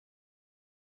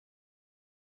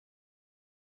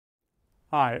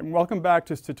Hi, and welcome back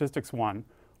to Statistics 1.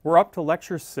 We're up to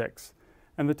Lecture 6,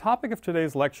 and the topic of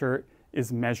today's lecture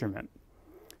is measurement.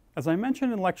 As I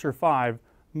mentioned in Lecture 5,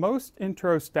 most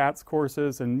intro stats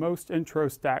courses and most intro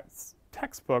stats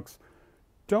textbooks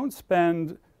don't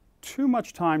spend too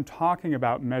much time talking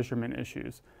about measurement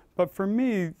issues. But for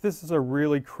me, this is a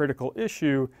really critical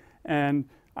issue, and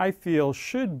I feel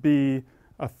should be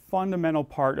a fundamental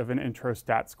part of an intro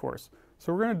stats course.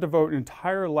 So we're going to devote an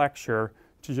entire lecture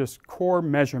to just core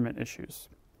measurement issues.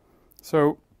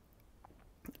 So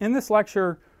in this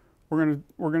lecture, we're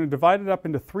going to divide it up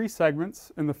into 3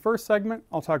 segments. In the first segment,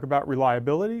 I'll talk about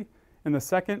reliability. In the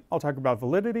second, I'll talk about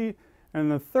validity. And in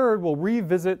the third, we'll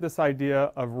revisit this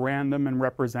idea of random and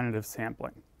representative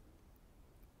sampling.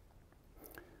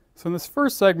 So in this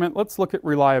first segment, let's look at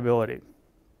reliability.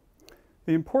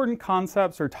 The important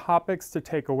concepts or topics to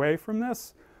take away from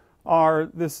this are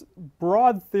this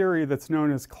broad theory that's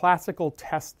known as classical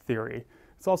test theory.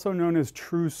 It's also known as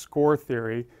true score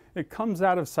theory. It comes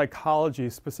out of psychology,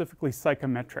 specifically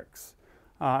psychometrics.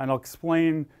 And I'll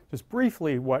explain just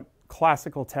briefly what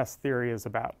classical test theory is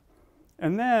about.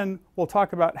 And then we'll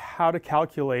talk about how to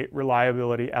calculate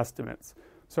reliability estimates.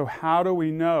 So how do we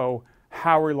know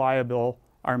how reliable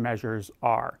our measures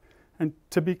are? And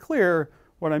to be clear,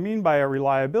 what I mean by a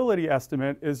reliability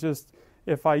estimate is just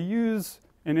if I use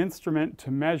an instrument to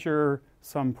measure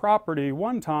some property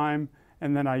one time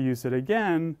and then I use it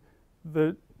again,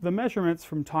 the measurements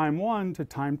from time 1 to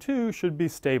time 2 should be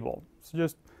stable. So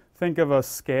just think of a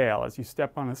scale. As you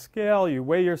step on a scale, you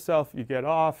weigh yourself, you get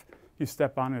off, you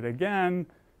step on it again,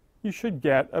 you should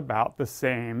get about the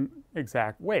same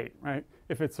exact weight, right?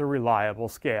 If it's a reliable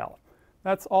scale.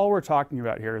 That's all we're talking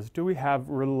about here is, do we have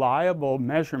reliable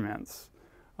measurements?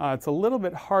 It's a little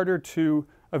bit harder to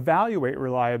evaluate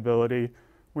reliability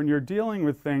when you're dealing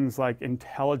with things like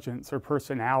intelligence or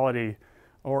personality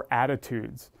or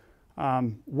attitudes.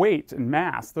 Weight and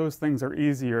mass, those things are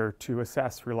easier to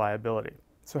assess reliability.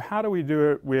 So how do we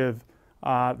do it with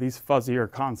these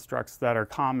fuzzier constructs that are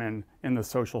common in the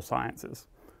social sciences?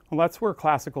 Well, that's where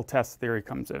classical test theory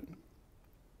comes in.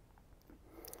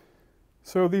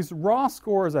 So these raw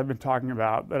scores I've been talking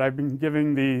about, that I've been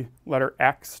giving the letter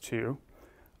X to,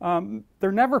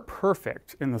 they're never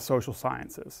perfect in the social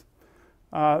sciences.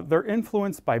 They're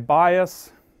influenced by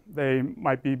bias. They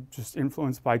might be just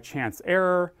influenced by chance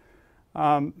error.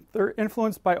 They're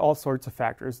influenced by all sorts of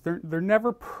factors. They're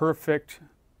never perfect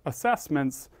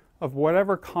assessments of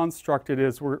whatever construct it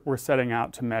is we're setting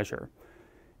out to measure.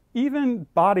 Even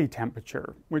body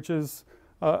temperature, which is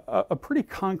a pretty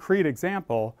concrete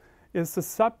example, is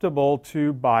susceptible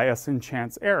to bias and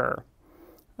chance error.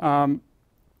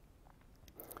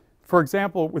 For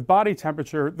example, with body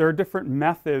temperature, there are different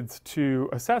methods to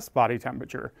assess body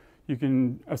temperature. You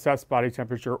can assess body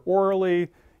temperature orally,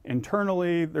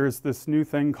 internally. There's this new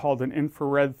thing called an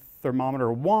infrared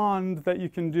thermometer wand that you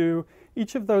can do.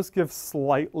 Each of those gives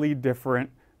slightly different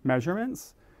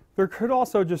measurements. There could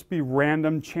also just be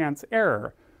random chance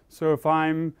error. So if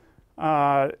I'm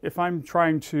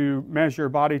trying to measure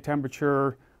body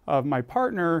temperature of my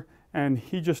partner and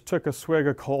he just took a swig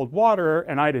of cold water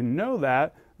and I didn't know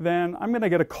that, then I'm going to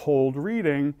get a cold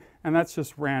reading, and that's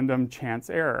just random chance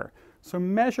error. So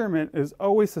measurement is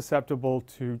always susceptible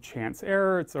to chance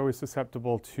error. It's always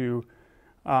susceptible to,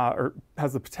 or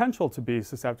has the potential to be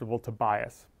susceptible to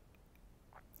bias.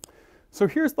 So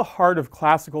here's the heart of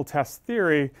classical test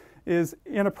theory, is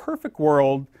in a perfect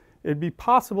world, it'd be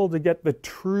possible to get the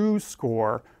true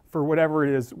score for whatever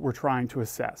it is we're trying to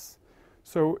assess.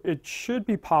 So it should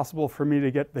be possible for me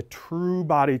to get the true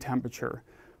body temperature.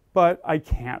 But I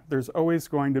can't. There's always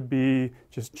going to be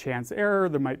just chance error.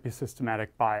 There might be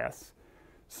systematic bias.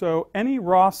 So any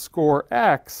raw score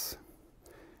X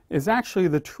is actually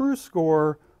the true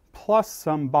score plus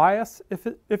some bias, if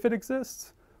it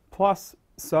exists, plus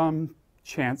some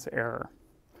chance error.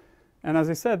 And as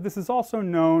I said, this is also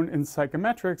known in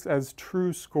psychometrics as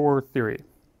true score theory.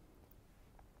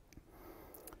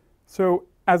 So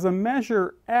as a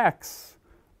measure X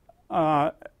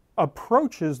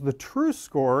approaches the true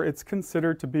score, it's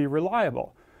considered to be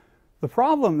reliable. The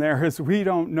problem there is we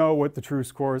don't know what the true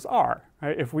scores are.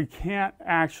 Right? If we can't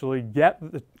actually get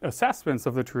the assessments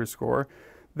of the true score,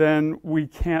 then we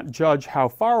can't judge how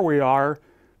far we are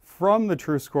from the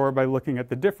true score by looking at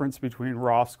the difference between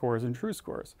raw scores and true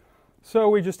scores. So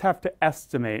we just have to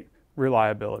estimate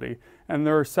reliability. And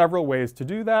there are several ways to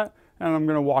do that, and I'm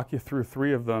going to walk you through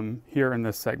 3 of them here in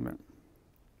this segment.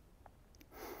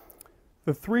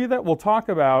 The 3 that we'll talk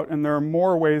about, and there are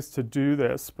more ways to do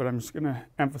this, but I'm just going to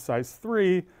emphasize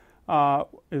 3,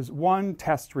 is 1,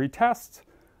 test-retest.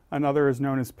 Another is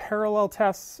known as parallel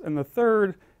tests. And the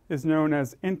third is known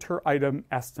as inter-item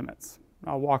estimates.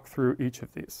 I'll walk through each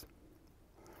of these.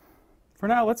 For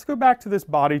now, let's go back to this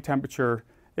body temperature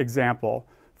example.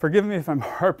 Forgive me if I'm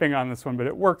harping on this one, but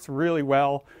it works really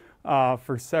well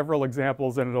for several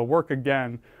examples, and it'll work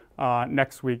again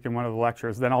next week in one of the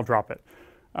lectures. Then I'll drop it.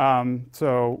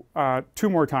 So 2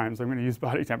 more times I'm going to use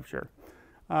body temperature.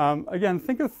 Again,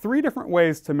 think of 3 different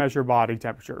ways to measure body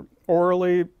temperature.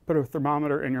 Orally, put a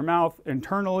thermometer in your mouth.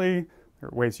 Internally, there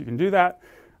are ways you can do that.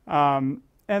 And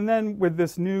then with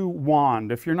this new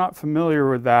wand, if you're not familiar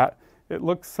with that, it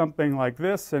looks something like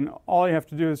this, and all you have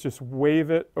to do is just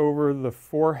wave it over the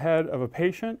forehead of a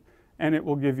patient, and it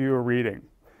will give you a reading.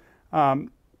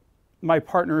 My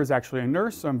partner is actually a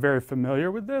nurse, so I'm very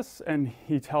familiar with this, and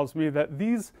he tells me that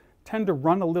these tend to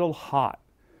run a little hot.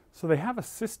 So they have a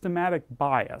systematic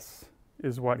bias,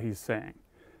 is what he's saying.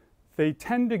 They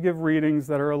tend to give readings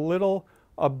that are a little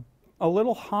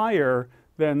higher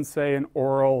than, say, an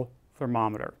oral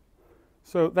thermometer.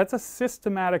 So that's a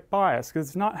systematic bias,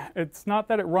 because it's not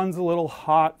that it runs a little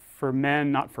hot for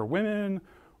men, not for women,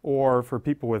 or for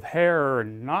people with hair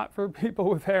and not for people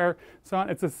with hair. So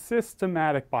it's a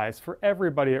systematic bias. For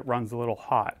everybody, it runs a little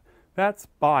hot. That's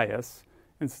bias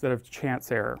instead of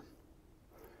chance error.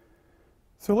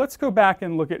 So let's go back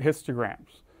and look at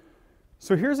histograms.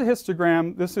 So here's a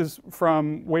histogram. This is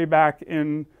from way back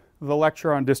in the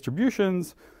lecture on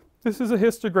distributions. This is a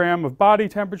histogram of body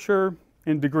temperature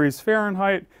in degrees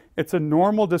Fahrenheit. It's a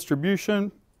normal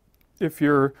distribution. If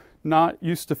you're not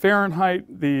used to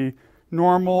Fahrenheit, the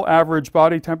normal average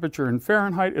body temperature in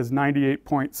Fahrenheit is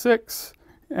 98.6.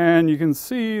 And you can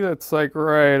see that's like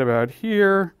right about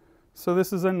here. So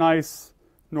this is a nice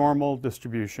normal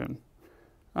distribution.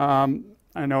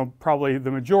 I know probably the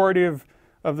majority of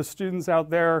the students out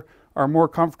there are more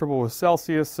comfortable with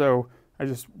Celsius, so I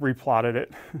just replotted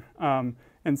it.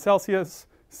 In Celsius,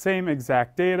 same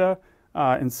exact data.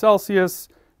 In Celsius,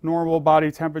 normal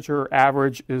body temperature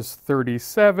average is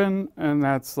 37, and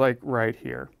that's like right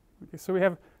here. Okay, so we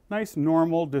have nice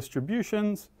normal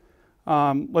distributions.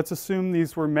 Let's assume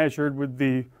these were measured with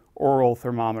the oral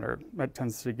thermometer. That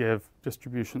tends to give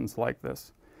distributions like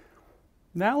this.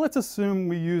 Now let's assume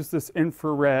we use this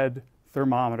infrared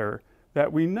thermometer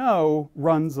that we know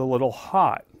runs a little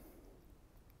hot.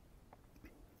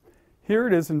 Here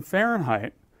it is in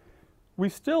Fahrenheit. We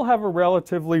still have a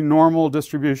relatively normal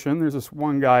distribution. There's this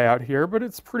one guy out here, but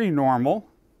it's pretty normal.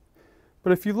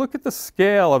 But if you look at the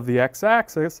scale of the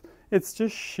x-axis, it's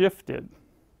just shifted.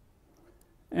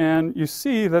 And you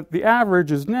see that the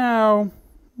average is now,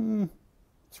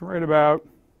 it's right about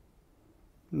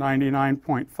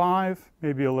 99.5,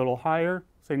 maybe a little higher,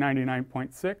 say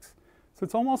 99.6. So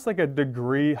it's almost like a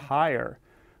degree higher,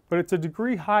 but it's a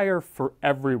degree higher for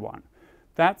everyone.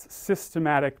 That's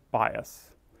systematic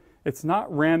bias. It's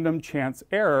not random chance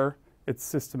error, it's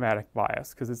systematic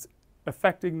bias because it's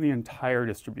affecting the entire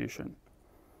distribution.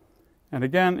 And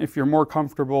again, if you're more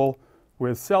comfortable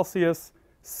with Celsius,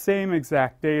 same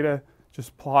exact data,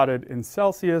 just plotted in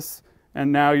Celsius. And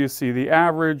now you see the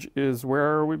average is where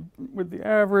are we with the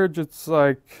average? It's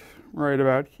like right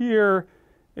about here.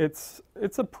 It's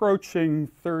approaching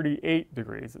 38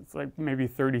 degrees. It's like maybe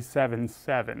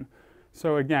 37.7.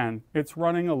 So again, it's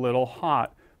running a little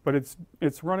hot, but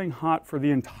it's running hot for the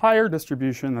entire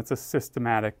distribution. That's a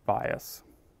systematic bias.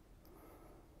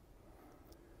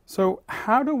 So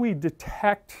how do we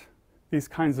detect these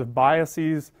kinds of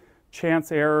biases,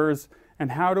 chance errors,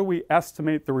 and how do we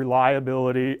estimate the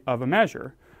reliability of a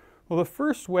measure? Well, the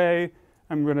first way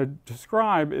I'm going to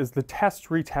describe is the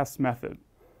test-retest method.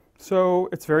 So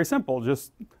it's very simple,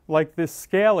 just like this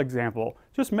scale example.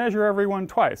 Just measure everyone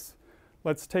twice.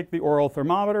 Let's take the oral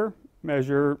thermometer,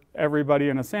 measure everybody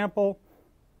in a sample,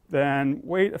 then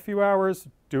wait a few hours,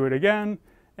 do it again,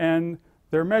 and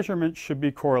their measurements should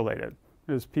be correlated.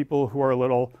 There's people who are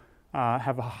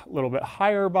have a little bit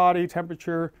higher body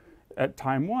temperature at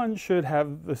time 1 should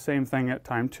have the same thing at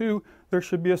time 2. There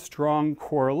should be a strong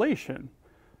correlation.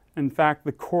 In fact,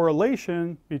 the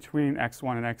correlation between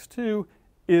x1 and x2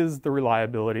 is the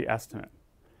reliability estimate.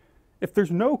 If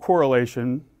there's no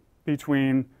correlation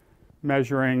between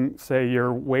measuring, say,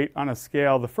 your weight on a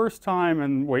scale the first time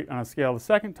and weight on a scale the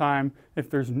second time, if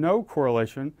there's no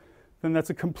correlation, then that's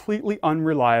a completely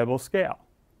unreliable scale,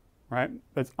 right?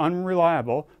 That's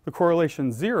unreliable. The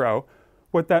correlation's 0.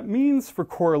 What that means for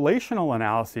correlational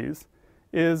analyses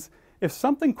is if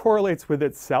something correlates with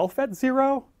itself at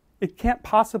 0, it can't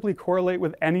possibly correlate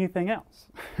with anything else,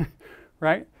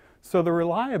 right? So the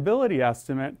reliability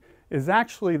estimate is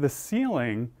actually the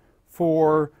ceiling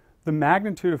for the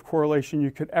magnitude of correlation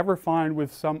you could ever find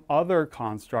with some other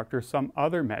construct or some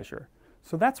other measure.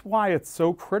 So that's why it's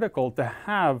so critical to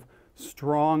have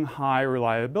strong, high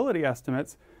reliability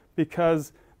estimates,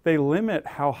 because they limit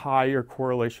how high your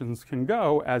correlations can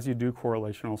go as you do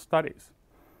correlational studies.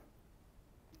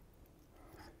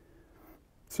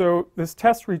 So this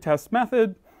test-retest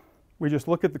method, we just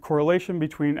look at the correlation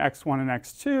between x1 and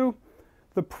x2.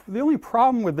 The only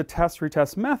problem with the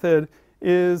test-retest method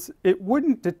is it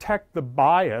wouldn't detect the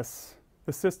bias,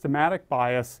 the systematic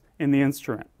bias in the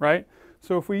instrument, right?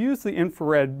 So if we use the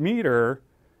infrared meter,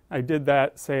 I did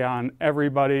that, say, on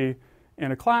everybody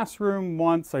in a classroom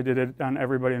once, I did it on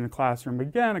everybody in the classroom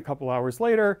again a couple hours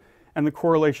later, and the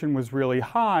correlation was really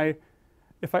high.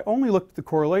 If I only looked at the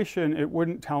correlation, it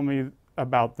wouldn't tell me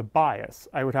about the bias.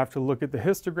 I would have to look at the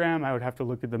histogram, I would have to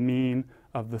look at the mean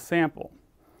of the sample.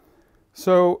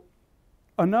 So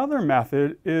another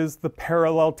method is the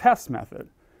parallel test method.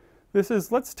 This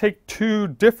is, let's take two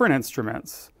different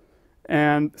instruments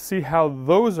and see how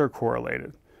those are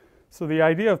correlated. So the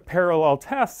idea of parallel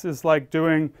tests is like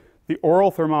doing the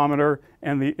oral thermometer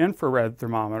and the infrared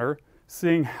thermometer,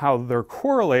 seeing how they're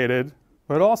correlated,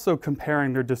 but also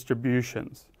comparing their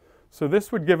distributions. So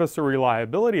this would give us a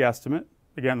reliability estimate.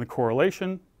 Again, the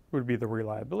correlation would be the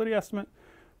reliability estimate,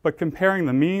 but comparing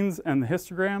the means and the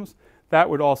histograms, that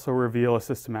would also reveal a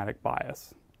systematic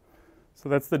bias. So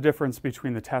that's the difference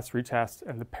between the test-retest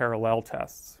and the parallel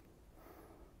tests.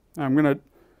 Now I'm going to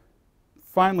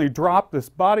finally drop this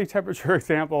body temperature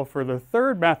example for the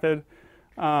third method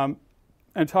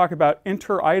and talk about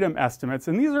inter-item estimates.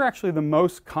 And these are actually the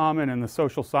most common in the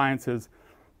social sciences,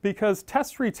 because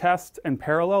test-retest and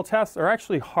parallel tests are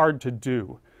actually hard to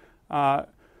do.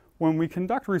 When we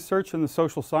conduct research in the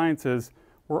social sciences,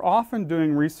 we're often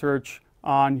doing research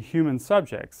on human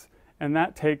subjects, and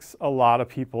that takes a lot of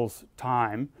people's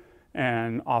time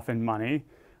and often money.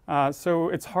 So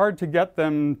it's hard to get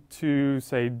them to,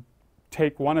 say,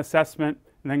 take one assessment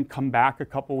and then come back a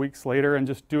couple weeks later and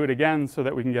just do it again so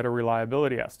that we can get a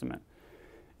reliability estimate.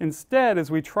 Instead,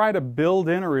 as we try to build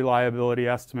in a reliability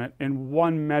estimate in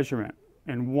one measurement,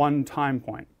 in one time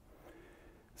point.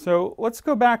 So let's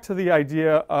go back to the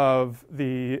idea of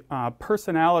the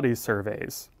personality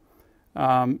surveys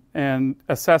and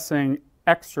assessing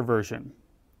extroversion.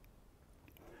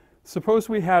 Suppose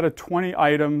we had a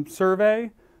 20-item survey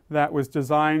that was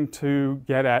designed to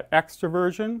get at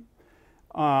extroversion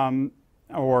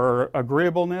or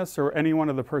agreeableness or any one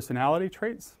of the personality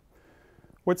traits.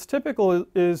 What's typical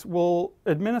is we'll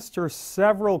administer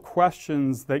several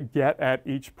questions that get at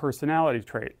each personality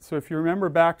trait. So if you remember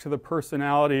back to the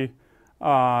personality,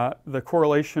 the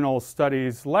correlational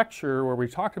studies lecture where we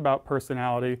talked about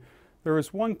personality, there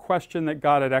was one question that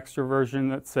got at extroversion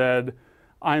that said,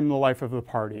 I'm the life of the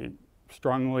party,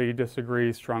 strongly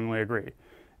disagree, strongly agree.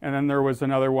 And then there was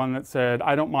another one that said,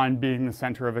 I don't mind being the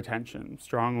center of attention,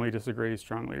 strongly disagree,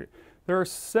 strongly agree. There are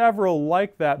several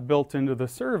like that built into the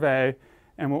survey.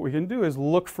 And what we can do is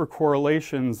look for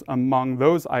correlations among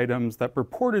those items that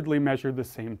purportedly measure the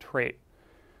same trait.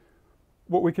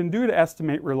 What we can do to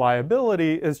estimate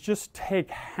reliability is just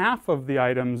take half of the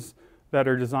items that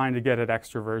are designed to get at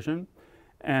extroversion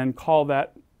and call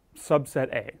that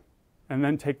subset A. And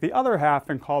then take the other half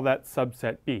and call that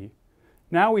subset B.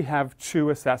 Now we have two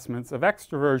assessments of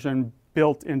extroversion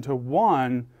built into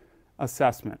one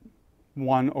assessment,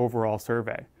 one overall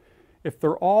survey. If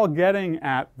they're all getting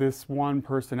at this one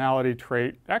personality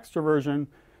trait, extroversion,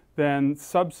 then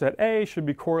subset A should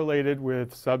be correlated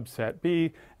with subset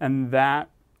B, and that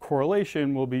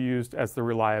correlation will be used as the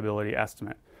reliability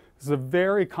estimate. This is a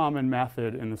very common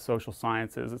method in the social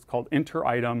sciences. It's called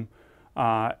inter-item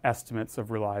estimates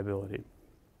of reliability.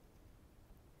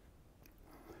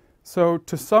 So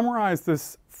to summarize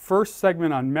this first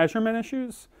segment on measurement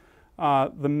issues,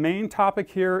 the main topic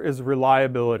here is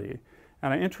reliability.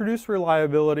 And I introduced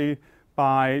reliability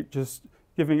by just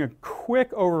giving a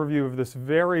quick overview of this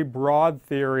very broad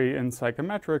theory in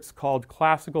psychometrics called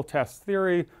classical test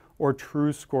theory or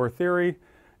true score theory.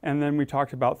 And then we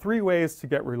talked about three ways to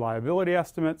get reliability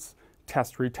estimates: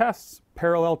 test-retests,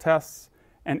 parallel tests,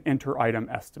 and inter-item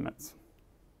estimates.